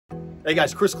Hey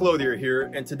guys, Chris Clothier here,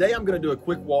 and today I'm going to do a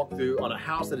quick walkthrough on a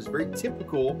house that is very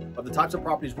typical of the types of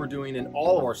properties we're doing in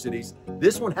all of our cities.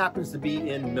 This one happens to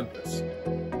be in Memphis.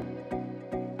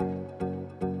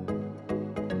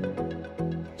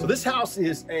 So this house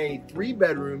is a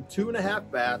 3-bedroom,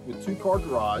 2.5 bath with 2-car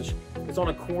garage. It's on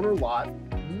a corner lot.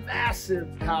 Massive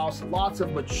house, lots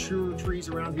of mature trees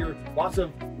around here, lots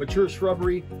of mature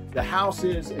shrubbery. The house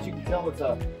is, as you can tell, it's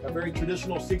a very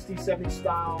traditional 60s, 70s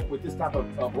style with this type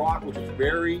of rock, which was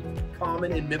very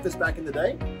common in Memphis back in the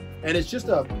day. And it's just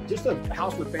a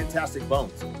house with fantastic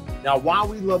bones. Now, why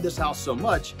we love this house so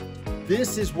much,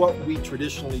 this is what we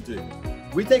traditionally do.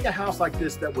 We take a house like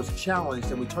this that was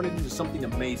challenged and we turn it into something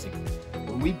amazing.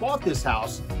 When we bought this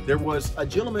house, there was a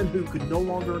gentleman who could no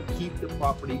longer keep the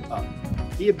property up.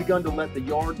 He had begun to let the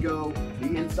yard go,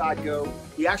 the inside go.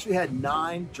 He actually had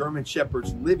 9 German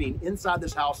Shepherds living inside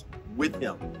this house with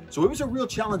him. So it was a real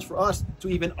challenge for us to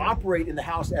even operate in the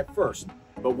house at first.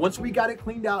 But once we got it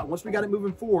cleaned out, once we got it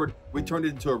moving forward, we turned it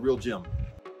into a real gem.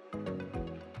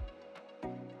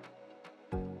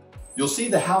 You'll see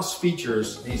the house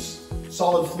features these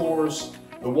solid floors.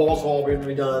 The walls have all been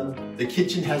redone. The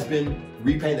kitchen has been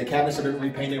repainted. The cabinets have been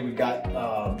repainted. We've got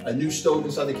a new stove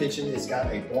inside the kitchen. It's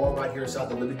got a bar right here inside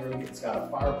the living room. It's got a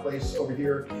fireplace over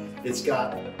here. It's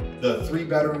got the 3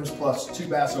 bedrooms plus 2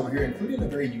 baths over here, including a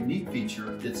very unique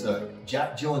feature. It's a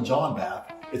Jack, Jill, and John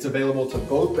bath. It's available to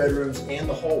both bedrooms and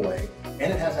the hallway, and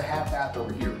it has a half bath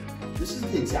over here. This is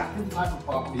exactly the type of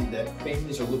property that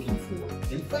families are looking for.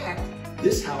 In fact,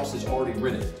 this house is already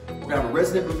rented. We're gonna have a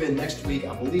resident move in next week,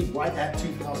 I believe right at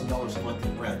 $2,000 a month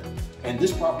in rent. And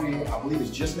this property, I believe,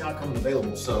 is just now coming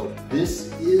available. So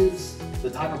this is the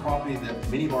type of property that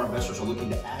many of our investors are looking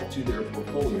to add to their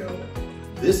portfolio.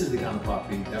 This is the kind of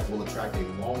property that will attract a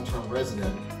long-term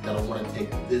resident that'll want to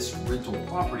take this rental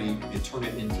property and turn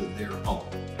it into their home.